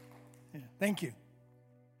Yeah, thank you.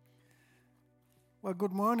 Well,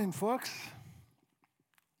 good morning, folks.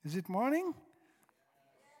 Is it morning?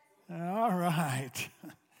 All right.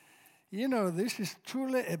 You know, this is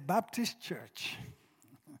truly a Baptist church.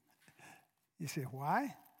 You say,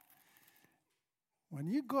 why? When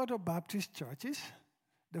you go to Baptist churches,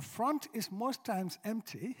 the front is most times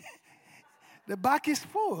empty, the back is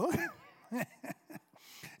full.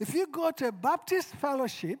 If you go to a Baptist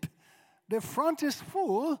fellowship, the front is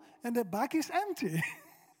full and the back is empty.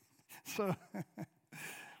 So,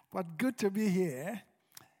 but good to be here.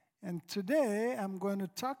 And today I'm going to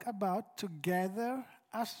talk about together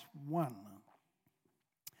as one.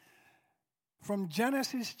 From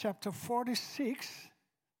Genesis chapter 46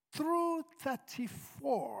 through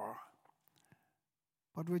 34.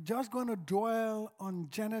 But we're just going to dwell on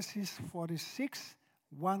Genesis 46,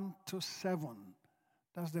 1 to 7.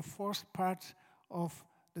 That's the first part of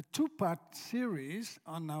the two-part series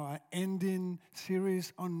on our ending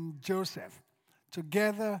series on Joseph,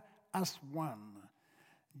 together as one.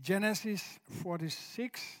 Genesis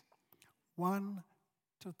 46, 1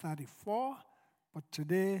 to 34, but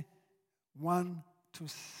today 1 to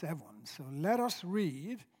 7. So let us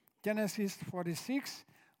read Genesis 46,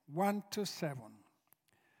 1 to 7.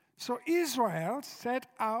 So Israel set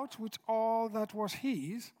out with all that was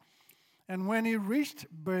his, and when he reached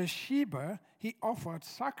Beersheba, he offered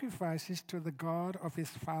sacrifices to the God of his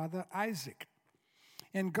father Isaac.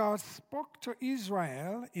 And God spoke to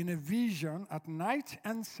Israel in a vision at night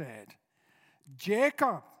and said,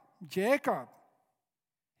 Jacob, Jacob.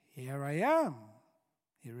 Here I am,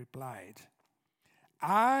 he replied.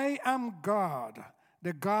 I am God,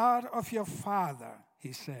 the God of your father,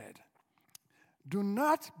 he said. Do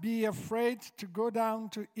not be afraid to go down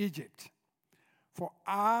to Egypt, for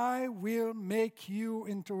I will make you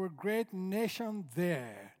into a great nation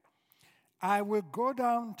there. I will go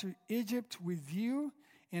down to Egypt with you,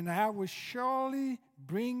 and I will surely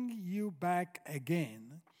bring you back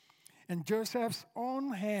again. And Joseph's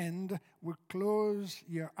own hand will close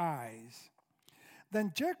your eyes.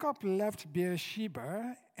 Then Jacob left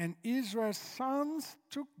Beersheba, and Israel's sons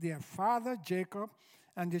took their father Jacob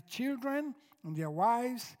and the children and their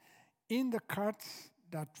wives in the carts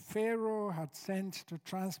that Pharaoh had sent to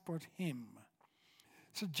transport him.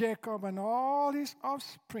 So Jacob and all his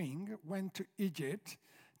offspring went to Egypt,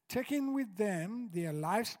 taking with them their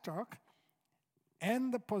livestock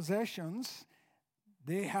and the possessions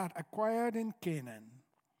they had acquired in Canaan.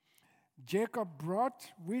 Jacob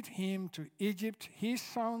brought with him to Egypt his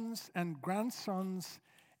sons and grandsons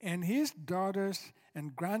and his daughters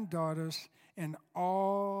and granddaughters and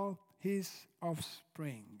all his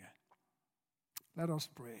offspring. Let us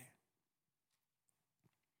pray.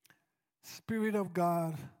 Spirit of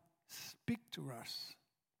God, speak to us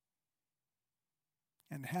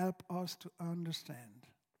and help us to understand.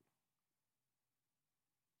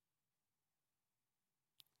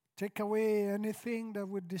 Take away anything that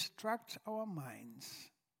would distract our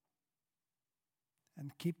minds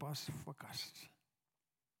and keep us focused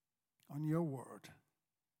on your word.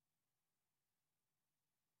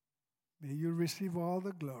 May you receive all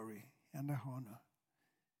the glory and the honor.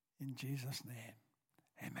 In Jesus' name,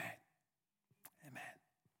 amen. Amen.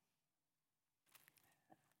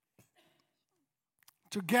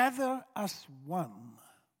 Together as one.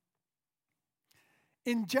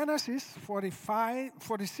 In Genesis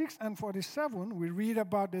 46 and 47, we read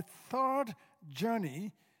about the third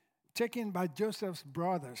journey taken by Joseph's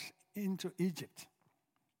brothers into Egypt.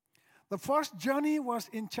 The first journey was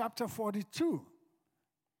in chapter 42,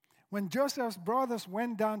 when Joseph's brothers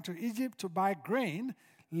went down to Egypt to buy grain,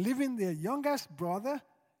 leaving their youngest brother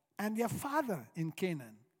and their father in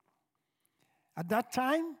Canaan. At that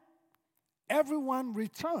time, everyone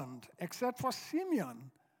returned except for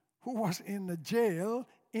Simeon, who was in the jail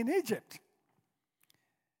in Egypt.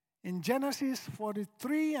 In Genesis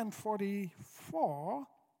 43 and 44,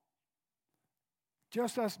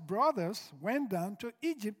 Joseph's brothers went down to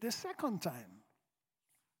Egypt the second time.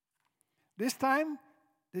 This time,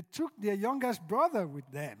 they took their youngest brother with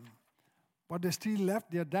them, but they still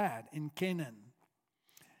left their dad in Canaan.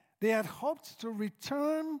 They had hoped to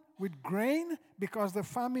return with grain because the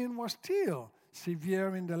famine was still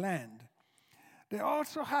severe in the land. They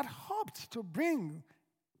also had hoped to bring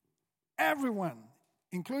everyone,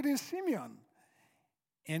 including Simeon.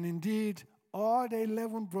 And indeed, all the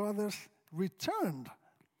 11 brothers returned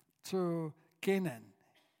to Canaan.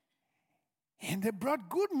 And they brought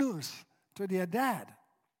good news to their dad.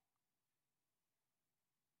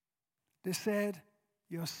 They said,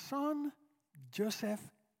 your son Joseph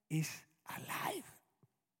is alive.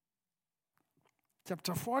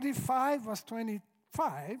 Chapter 45, verse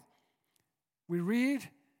 25 we read,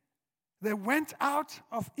 they went out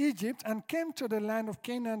of Egypt and came to the land of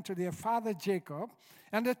Canaan to their father Jacob,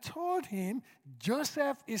 and they told him,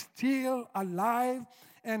 Joseph is still alive,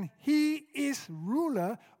 and he is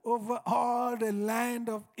ruler over all the land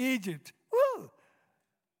of Egypt. Woo!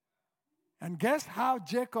 And guess how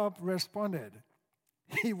Jacob responded?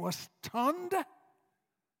 He was stunned,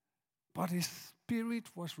 but his spirit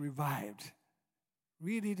was revived.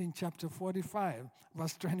 Read it in chapter 45,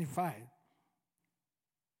 verse 25.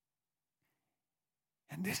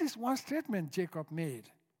 And this is one statement Jacob made.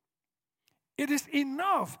 It is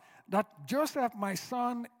enough that Joseph, my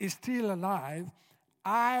son, is still alive.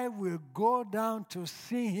 I will go down to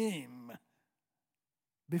see him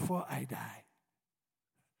before I die.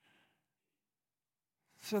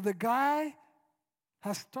 So the guy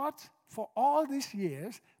has thought for all these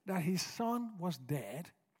years that his son was dead,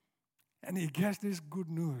 and he gets this good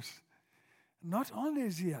news. Not only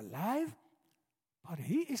is he alive, but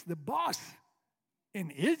he is the boss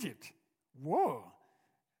in Egypt. Whoa,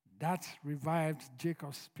 that revived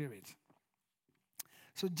Jacob's spirit.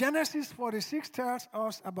 So Genesis 46 tells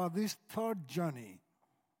us about this third journey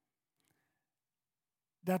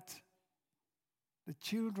that the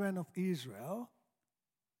children of Israel,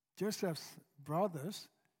 Joseph's brothers,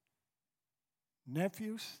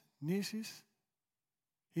 nephews, nieces,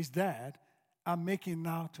 his dad, are making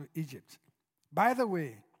now to Egypt. By the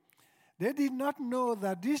way, they did not know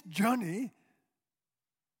that this journey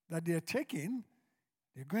that they're taking,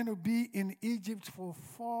 they're going to be in Egypt for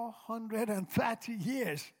 430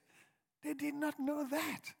 years. They did not know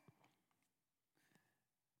that.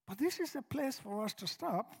 But this is a place for us to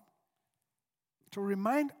stop to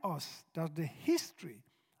remind us that the history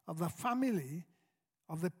of the family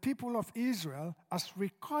of the people of Israel, as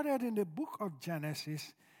recorded in the book of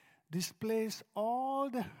Genesis, displays all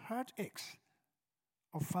the heartaches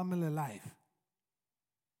of family life.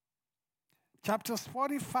 Chapters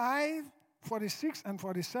 45, 46, and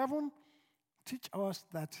 47 teach us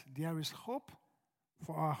that there is hope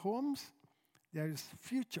for our homes, there is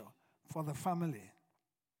future for the family.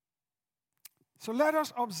 So let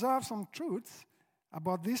us observe some truths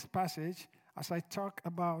about this passage as I talk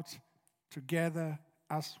about together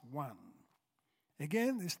as one.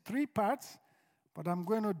 Again, there's 3 parts, but I'm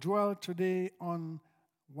going to dwell today on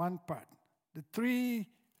one part. The 3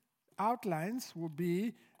 outlines will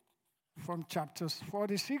be from chapters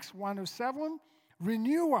 46, 1 to 7,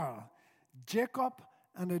 renewal, Jacob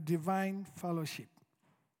and a divine fellowship.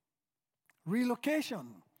 Relocation,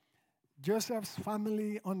 Joseph's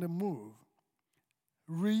family on the move.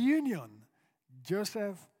 Reunion,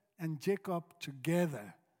 Joseph and Jacob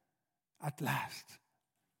together at last.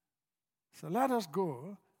 So let us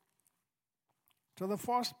go to the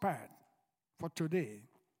first part for today.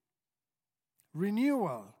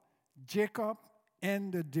 Renewal, Jacob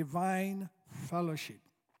and the divine fellowship.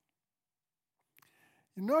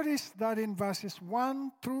 You notice that in verses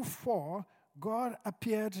 1 through 4, God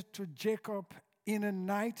appeared to Jacob in a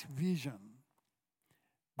night vision.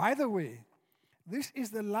 By the way, this is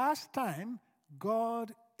the last time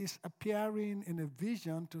God is appearing in a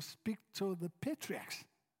vision to speak to the patriarchs.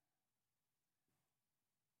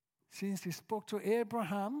 Since he spoke to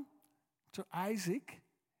Abraham, to Isaac,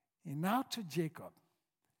 and now to Jacob.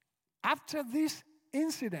 After this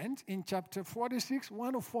incident in chapter 46,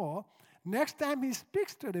 1 to 4, next time he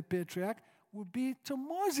speaks to the patriarch will be to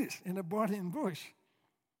Moses in the burning bush.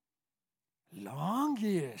 Long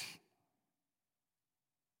years.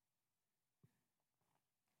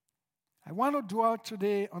 I want to dwell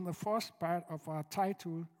today on the first part of our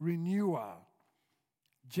title, Renewal,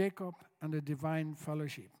 Jacob and the Divine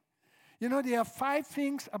Fellowship. You know, there are 5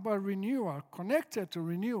 things about renewal, connected to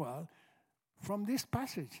renewal, from this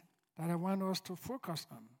passage that I want us to focus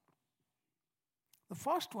on. The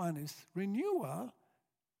first one is renewal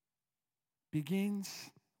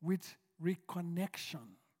begins with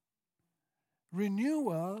reconnection.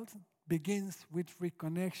 Renewal begins with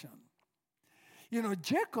reconnection. You know,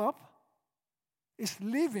 Jacob is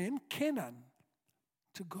leaving Canaan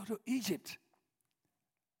to go to Egypt.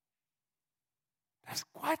 That's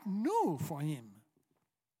quite new for him.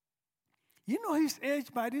 You know his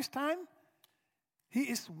age by this time? He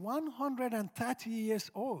is 130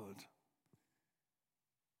 years old.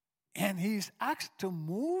 And he is asked to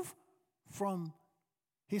move from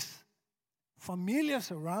his familiar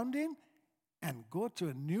surrounding and go to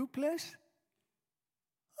a new place?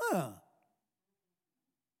 And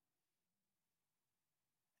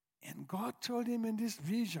God told him in this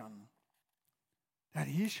vision that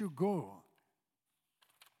he should go.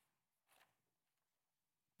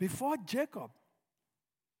 Before Jacob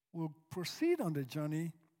will proceed on the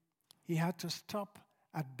journey, he had to stop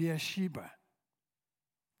at Beersheba.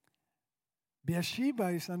 Beersheba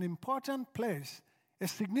is an important place, a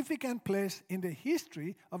significant place in the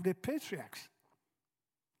history of the patriarchs.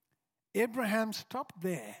 Abraham stopped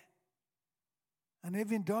there and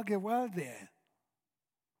even dug a well there.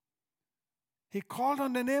 He called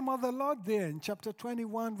on the name of the Lord there in chapter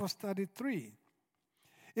 21, verse 33.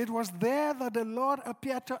 It was there that the Lord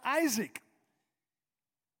appeared to Isaac.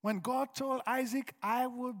 When God told Isaac, I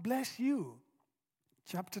will bless you.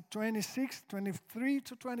 Chapter 26, 23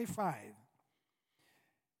 to 25.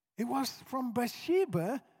 It was from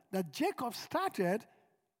Beersheba that Jacob started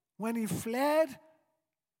when he fled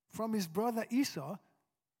from his brother Esau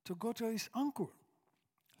to go to his uncle,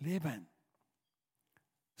 Laban.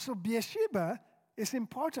 So Beersheba is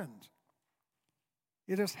important.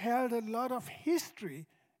 It has held a lot of history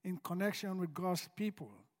in connection with God's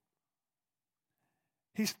people.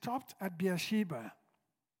 He stopped at Beersheba.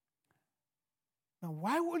 Now,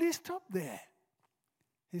 why would he stop there?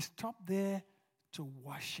 He stopped there to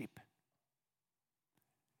worship.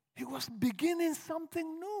 He was beginning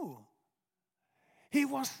something new. He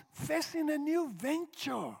was facing a new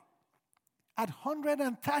venture. At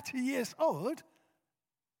 130 years old,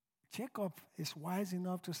 Jacob is wise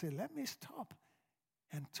enough to say, let me stop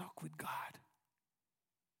and talk with God.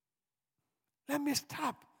 Let me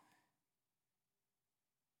stop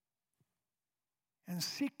and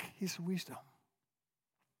seek his wisdom.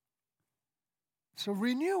 So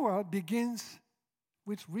renewal begins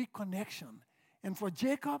with reconnection. And for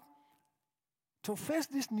Jacob to face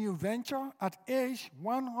this new venture at age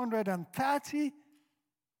 130,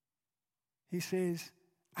 he says,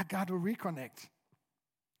 I got to reconnect.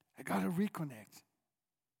 I got to reconnect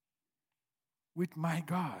with my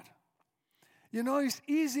God. You know, it's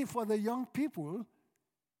easy for the young people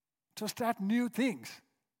to start new things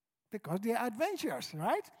because they're adventurous,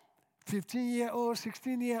 right? 15-year-old,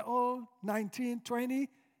 16-year-old, 19, 20,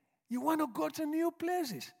 you want to go to new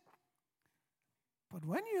places. But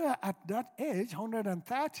when you are at that age,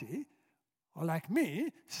 130, or like me,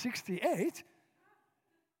 68,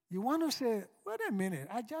 you want to say, wait a minute,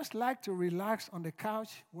 I just like to relax on the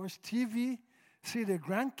couch, watch TV, see the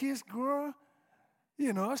grandkids grow,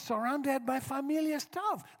 surrounded by familiar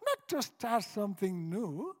stuff, not to start something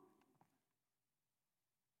new.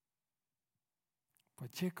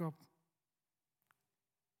 But Jacob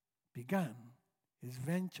began his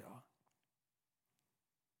venture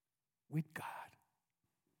with God.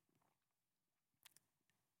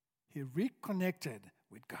 He reconnected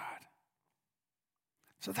with God.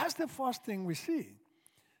 So that's the first thing we see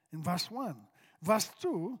in verse 1. Verse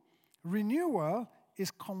 2, renewal is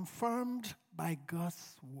confirmed by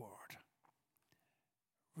God's word.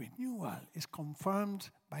 Renewal is confirmed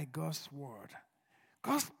by God's word.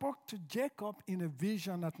 God spoke to Jacob in a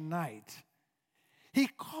vision at night. He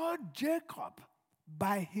called Jacob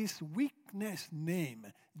by his weakness name,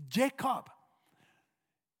 Jacob.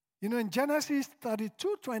 In Genesis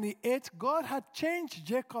 32:28, God had changed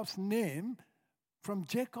Jacob's name from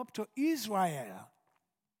Jacob to Israel,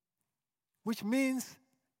 which means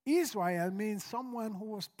Israel means someone who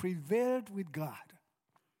was prevailed with God.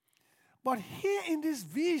 But here in this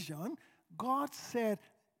vision, God said,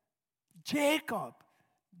 Jacob,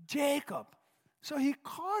 Jacob. So he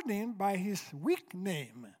called him by his weak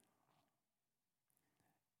name.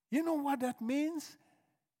 You know what that means?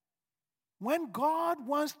 When God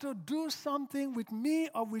wants to do something with me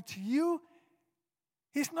or with you,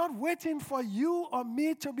 he's not waiting for you or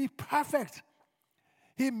me to be perfect.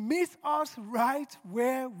 He meets us right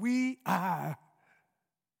where we are.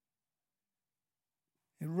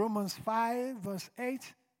 In Romans 5, verse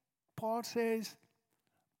 8, Paul says,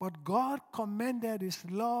 but God commended his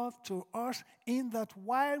love to us in that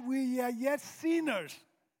while we are yet sinners,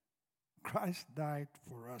 Christ died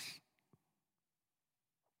for us.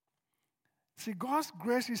 See, God's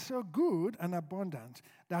grace is so good and abundant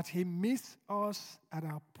that he meets us at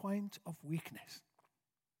our point of weakness.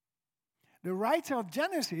 The writer of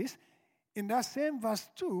Genesis, in that same verse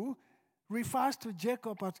 2, refers to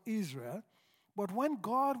Jacob as Israel. But when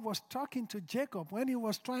God was talking to Jacob, when he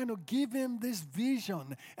was trying to give him this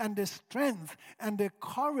vision and the strength and the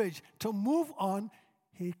courage to move on,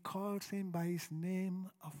 he calls him by his name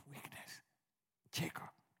of weakness, Jacob.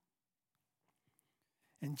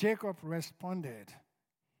 And Jacob responded,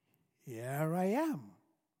 here I am.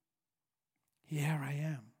 Here I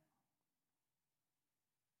am.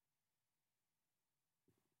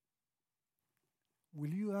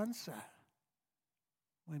 Will you answer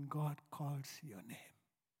when God calls your name?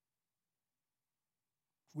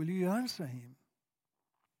 Will you answer him?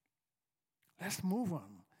 Let's move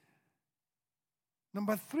on.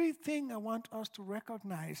 Number 3 thing I want us to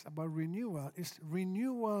recognize about renewal is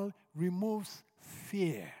renewal removes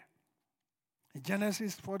fear. In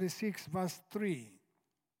Genesis 46, verse 3.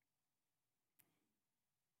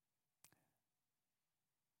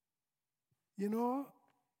 You know,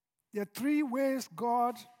 there are 3 ways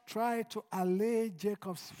God tried to allay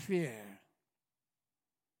Jacob's fear.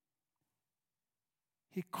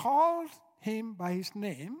 He called him by his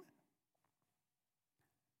name,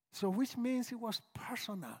 so which means it was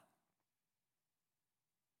personal.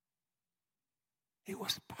 It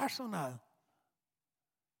was personal.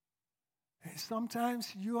 And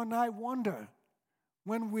sometimes you and I wonder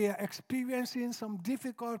when we are experiencing some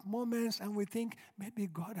difficult moments and we think, maybe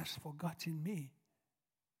God has forgotten me.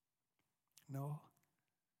 No.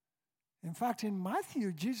 In fact, in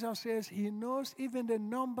Matthew, Jesus says he knows even the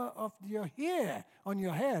number of your hair on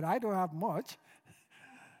your head. I don't have much,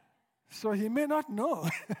 so he may not know.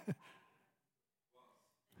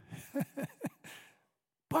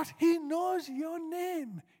 But he knows your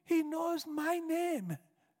name. He knows my name.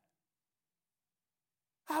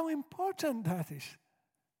 How important that is.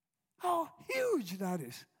 How huge that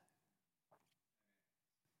is.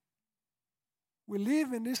 We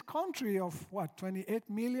live in this country of, 28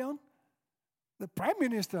 million? The Prime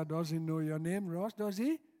Minister doesn't know your name, Ross, does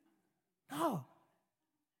he? No.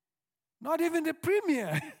 Not even the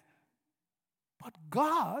Premier. But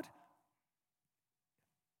God,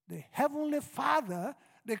 the Heavenly Father,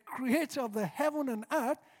 the Creator of the heaven and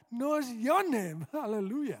earth, knows your name.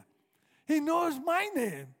 Hallelujah. He knows my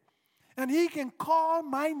name. And he can call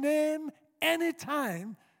my name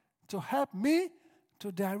anytime to help me,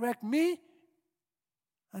 to direct me,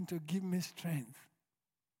 and to give me strength.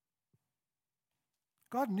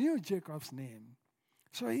 God knew Jacob's name.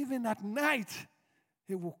 So even at night,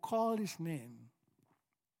 he would call his name.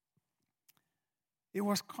 It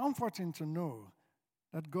was comforting to know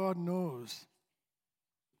that God knows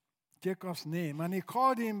Jacob's name. And he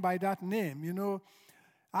called him by that name. You know,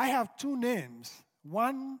 I have 2 names.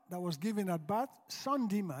 One that was given at birth,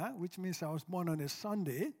 Sundima, which means I was born on a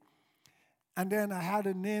Sunday. And then I had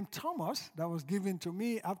a name, Thomas, that was given to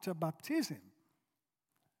me after baptism.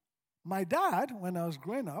 My dad, when I was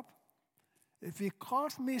growing up, if he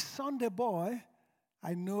calls me Sunday boy,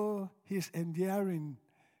 I know he's endearing.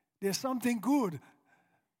 There's something good.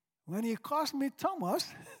 When he calls me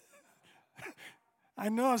Thomas, I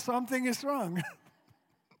know something is wrong.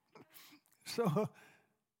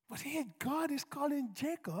 But here God is calling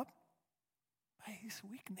Jacob by his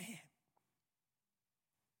weak name.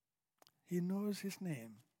 He knows his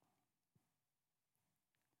name.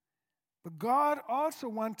 But God also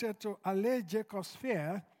wanted to allay Jacob's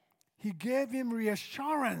fear. He gave him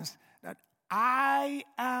reassurance that I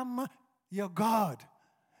am your God.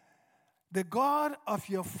 The God of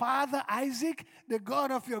your father Isaac, the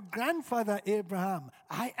God of your grandfather Abraham.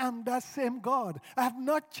 I am that same God. I have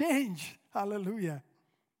not changed. Hallelujah.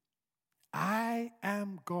 I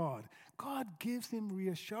am God. God gives him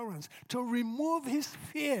reassurance to remove his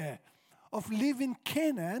fear of leaving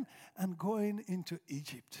Canaan and going into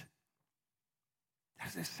Egypt.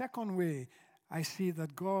 That's the second way I see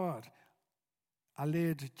that God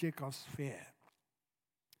allayed Jacob's fear.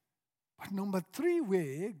 But number 3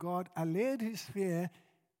 way God allayed his fear,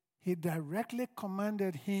 he directly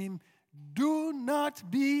commanded him, do not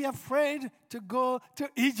be afraid to go to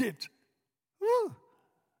Egypt. Woo!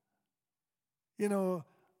 You know,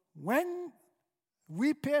 when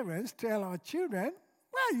we parents tell our children,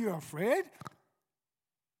 why are you afraid?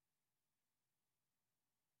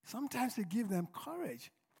 Sometimes they give them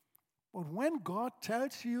courage. But when God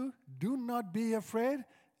tells you, do not be afraid,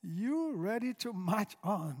 you're ready to march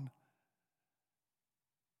on.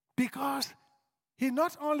 Because he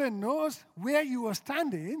not only knows where you are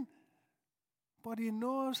standing, but he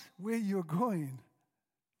knows where you're going.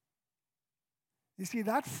 You see,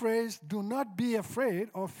 that phrase, do not be afraid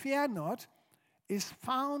or fear not, is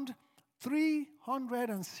found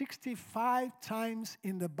 365 times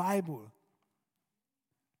in the Bible.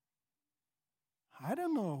 I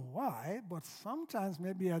don't know why, but sometimes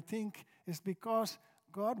maybe I think it's because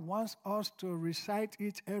God wants us to recite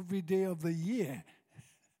it every day of the year.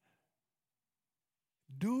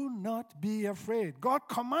 Do not be afraid. God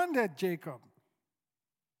commanded Jacob.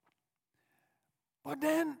 But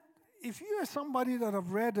then, if you are somebody that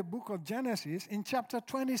have read the book of Genesis, in chapter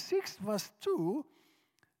 26, verse 2,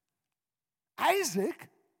 Isaac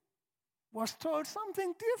was told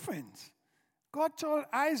something different. God told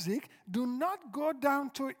Isaac, do not go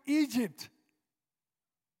down to Egypt.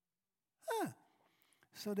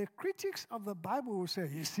 So the critics of the Bible will say,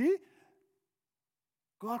 you see,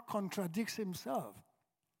 God contradicts himself.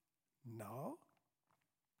 No.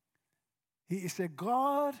 He is a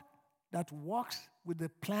God that works with the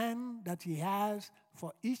plan that He has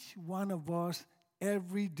for each one of us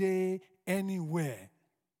every day, anywhere.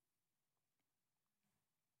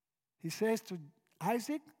 He says to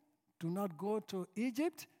Isaac, do not go to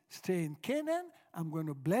Egypt, stay in Canaan. I'm going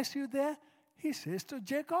to bless you there. He says to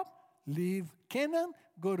Jacob, leave Canaan,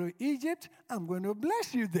 go to Egypt. I'm going to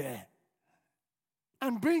bless you there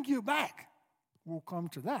and bring you back. We'll come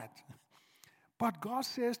to that. But God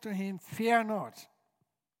says to him, fear not.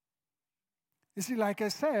 You see, like I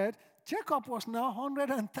said, Jacob was now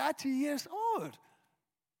 130 years old.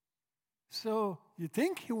 So you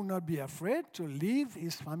think he will not be afraid to leave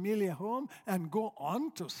his familiar home and go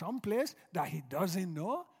on to some place that he doesn't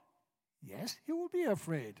know? Yes, he will be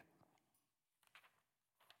afraid.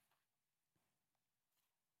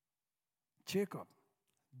 Jacob,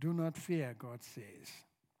 do not fear, God says.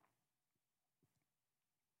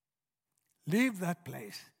 Leave that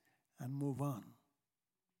place and move on.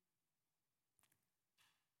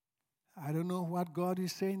 I don't know what God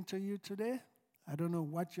is saying to you today. I don't know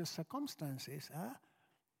what your circumstances are.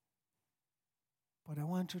 But I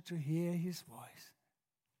want you to hear His voice.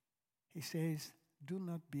 He says, do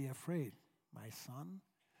not be afraid, my son.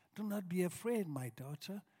 Do not be afraid, my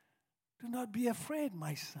daughter. Do not be afraid,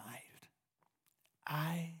 my child.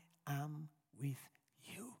 I am with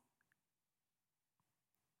you.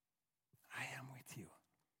 I am with you.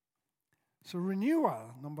 So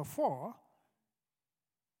renewal, number 4,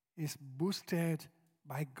 is boosted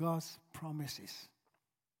by God's promises.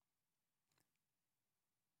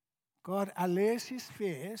 God allays His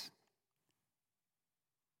face,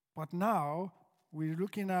 but now we're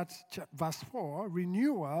looking at verse 4.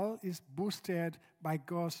 Renewal is boosted by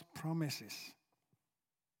God's promises.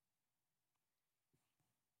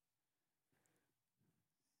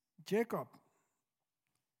 Jacob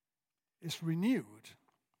is renewed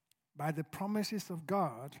by the promises of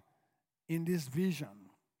God in this vision.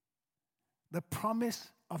 The promise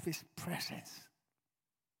of His presence.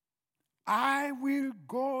 I will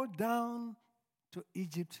go down to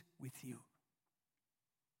Egypt with you.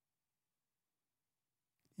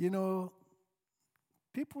 You know,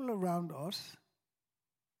 people around us,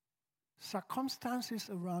 circumstances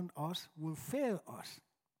around us will fail us.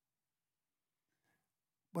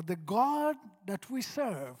 But the God that we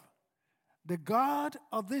serve, the God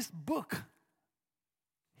of this book,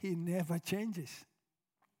 He never changes.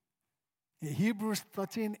 Hebrews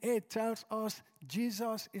 13:8 tells us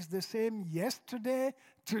Jesus is the same yesterday,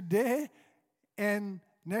 today, and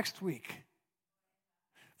next week.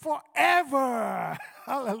 Forever.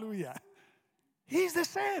 Hallelujah. He's the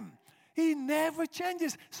same. He never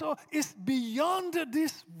changes. So it's beyond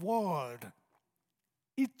this world.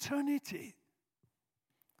 Eternity.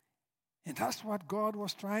 And that's what God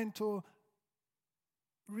was trying to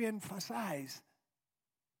re-emphasize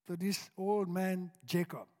to this old man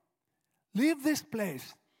Jacob. Leave this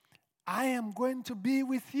place. I am going to be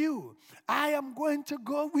with you. I am going to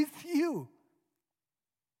go with you.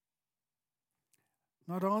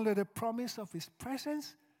 Not only the promise of His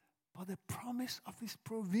presence, but the promise of His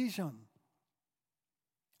provision.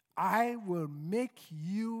 I will make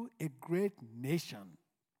you a great nation.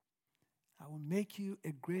 I will make you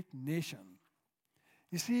a great nation.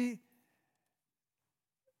 You see,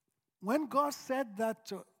 when God said that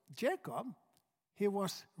to Jacob, He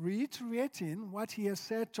was reiterating what He has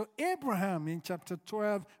said to Abraham in chapter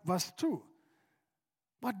 12, verse 2.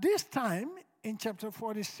 But this time, in chapter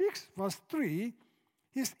 46, verse 3,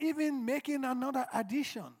 He's even making another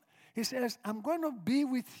addition. He says, I'm going to be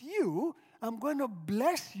with you. I'm going to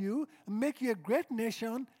bless you and make you a great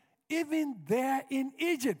nation, even there in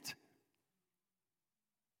Egypt.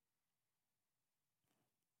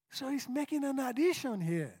 So He's making an addition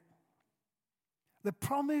here. The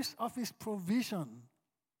promise of His provision.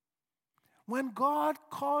 When God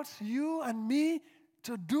calls you and me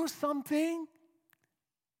to do something,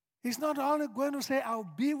 He's not only going to say, I'll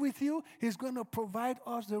be with you. He's going to provide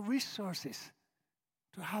us the resources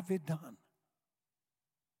to have it done.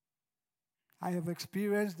 I have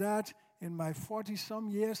experienced that in my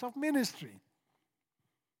 40-some years of ministry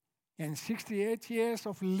and 68 years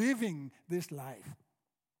of living this life.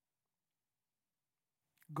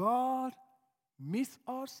 God meets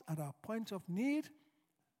us at our point of need.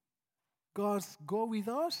 God's go with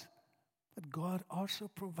us, but God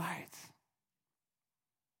also provides.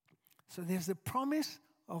 So there's a promise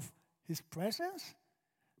of His presence.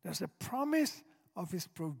 There's a promise of His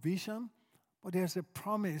provision, but there's a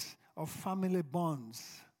promise of family bonds.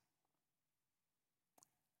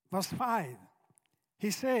 Verse 5,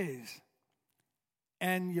 He says,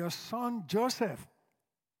 and your son Joseph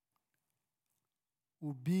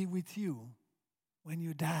will be with you when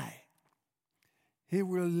you die. He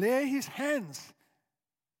will lay his hands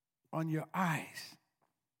on your eyes.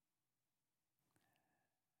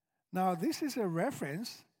 Now, this is a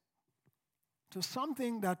reference to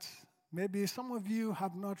something that maybe some of you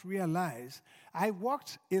have not realized. I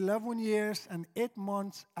worked 11 years and 8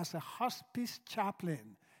 months as a hospice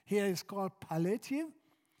chaplain. Here it's called palliative.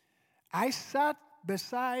 I sat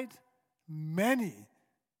beside many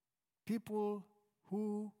people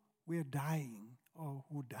who were dying or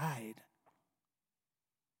who died.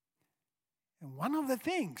 And one of the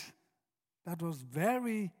things that was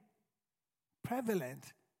very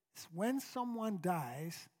prevalent is when someone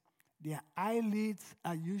dies, their eyelids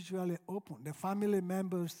are usually open. The family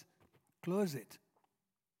members close it.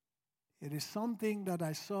 It is something that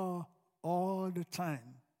I saw all the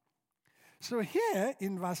time. So here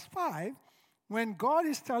in verse 5, when God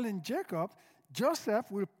is telling Jacob, Joseph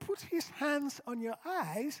will put his hands on your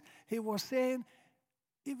eyes, he was saying,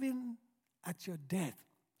 even at your death,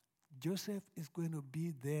 Joseph is going to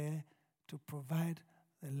be there to provide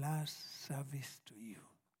the last service to you.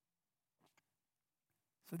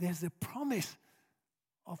 So there's a promise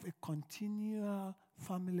of a continual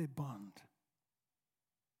family bond.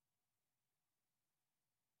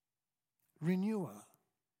 Renewal.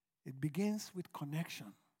 It begins with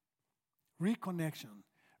connection, reconnection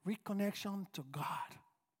to God.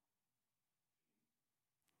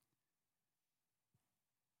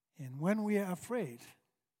 And when we are afraid,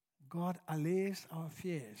 God allays our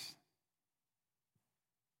fears.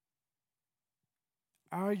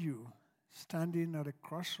 Are you standing at a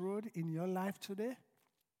crossroad in your life today?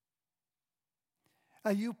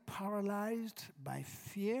 Are you paralyzed by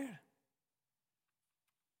fear?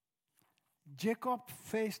 Jacob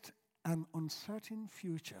faced an uncertain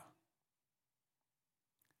future,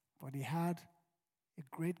 but he had a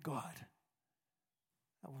great God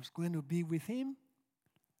that was going to be with him,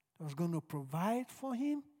 that was going to provide for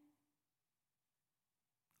him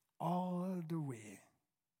all the way.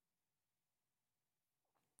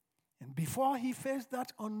 And before he faced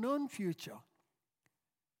that unknown future,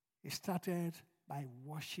 he started by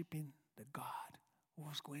worshiping the God who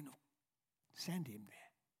was going to send him there.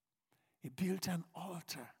 He built an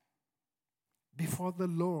altar before the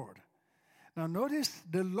Lord. Now notice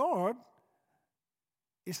the Lord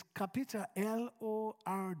is capital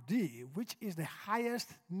L-O-R-D, which is the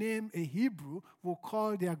highest name a Hebrew will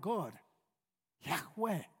call their God.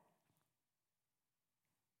 Yahweh.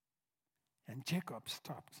 And Jacob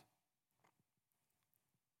stopped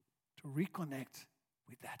to reconnect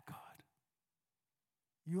with that God.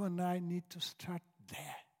 You and I need to start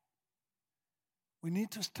there. We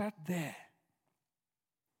need to start there.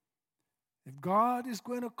 If God is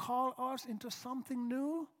going to call us into something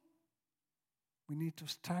new, we need to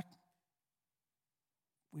start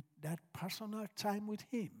with that personal time with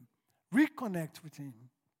Him. Reconnect with Him.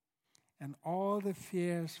 And all the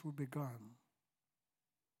fears will be gone.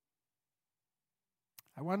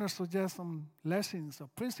 I want to suggest some lessons or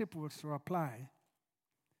principles to apply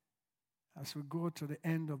as we go to the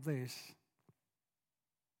end of this.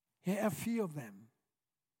 Here are a few of them.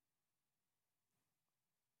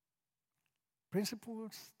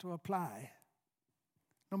 Principles to apply.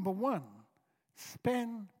 Number one,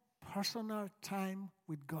 spend personal time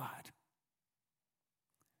with God.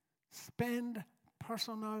 Spend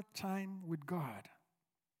personal time with God.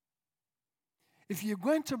 If you're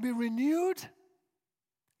going to be renewed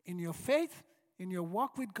in your faith, in your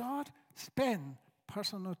walk with God, spend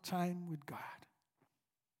personal time with God.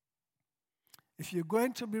 If you're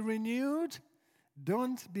going to be renewed,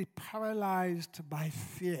 don't be paralyzed by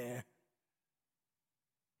fear.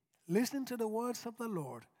 Listen to the words of the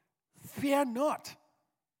Lord. Fear not,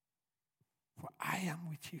 for I am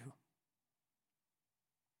with you.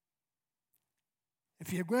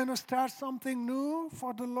 If you're going to start something new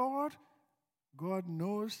for the Lord, God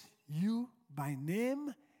knows you by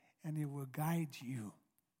name and He will guide you.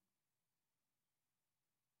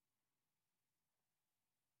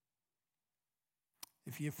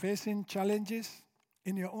 If you're facing challenges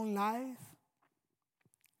in your own life,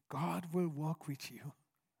 God will walk with you.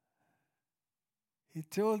 He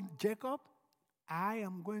told Jacob, I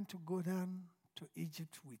am going to go down to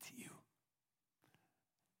Egypt with you.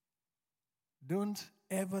 Don't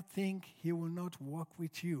ever think He will not walk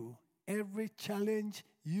with you. Every challenge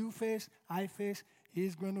you face, I face,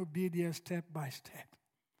 He's going to be there step by step.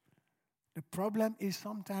 The problem is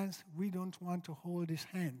sometimes we don't want to hold His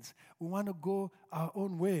hands. We want to go our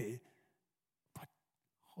own way. But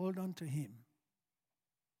hold on to Him.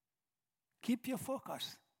 Keep your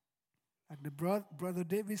focus. Like the brother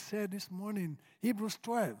David said this morning, Hebrews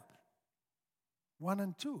 12, 1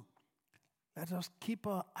 and 2. Let us keep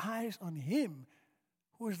our eyes on Him,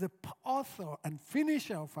 who is the author and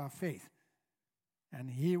finisher of our faith, and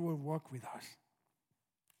He will work with us.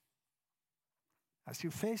 As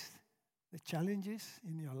you face the challenges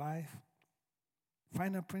in your life,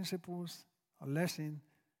 final principles or lesson,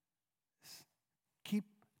 keep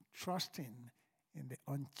trusting in the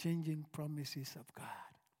unchanging promises of God.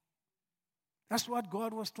 That's what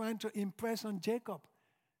God was trying to impress on Jacob.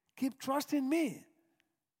 Keep trusting me.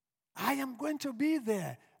 I am going to be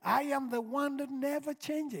there. I am the one that never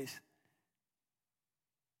changes.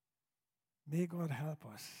 May God help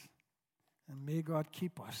us, and may God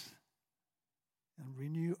keep us and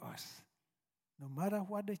renew us, no matter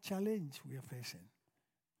what the challenge we are facing.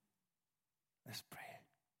 Let's pray.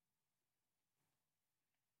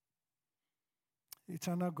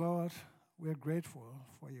 Eternal God, we're grateful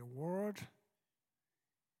for your word.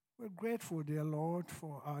 We're grateful, dear Lord,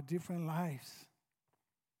 for our different lives.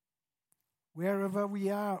 Wherever we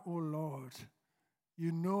are, O Lord,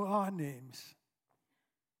 you know our names.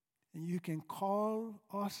 And you can call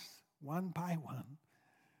us one by one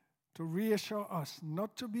to reassure us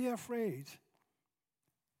not to be afraid,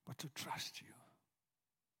 but to trust you.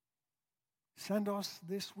 Send us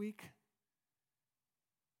this week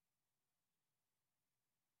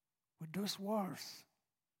with those words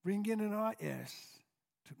ringing in our ears.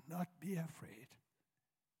 Do not be afraid.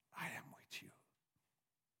 I am with you.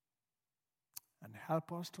 And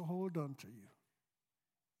help us to hold on to you.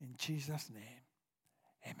 In Jesus' name,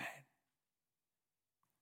 amen.